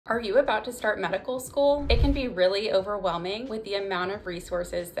Are you about to start medical school? It can be really overwhelming with the amount of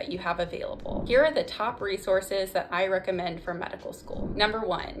resources that you have available. Here are the top resources that I recommend for medical school. Number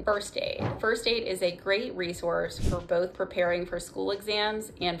 1, first aid. First aid is a great resource for both preparing for school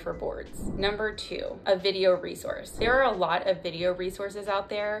exams and for boards. Number 2, a video resource. There are a lot of video resources out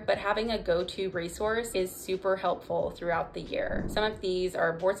there, but having a go-to resource is super helpful throughout the year. Some of these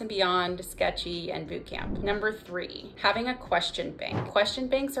are Boards and Beyond, Sketchy, and Bootcamp. Number 3, having a question bank. Question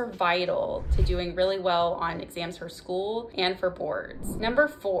banks are vital to doing really well on exams for school and for boards. Number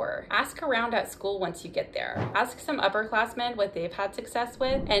 4, ask around at school once you get there. Ask some upperclassmen what they've had success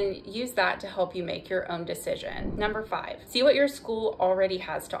with and use that to help you make your own decision. Number 5, see what your school already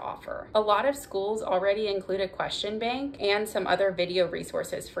has to offer. A lot of schools already include a question bank and some other video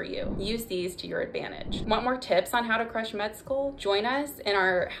resources for you. Use these to your advantage. Want more tips on how to crush med school? Join us in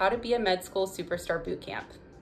our How to Be a Med School Superstar Bootcamp.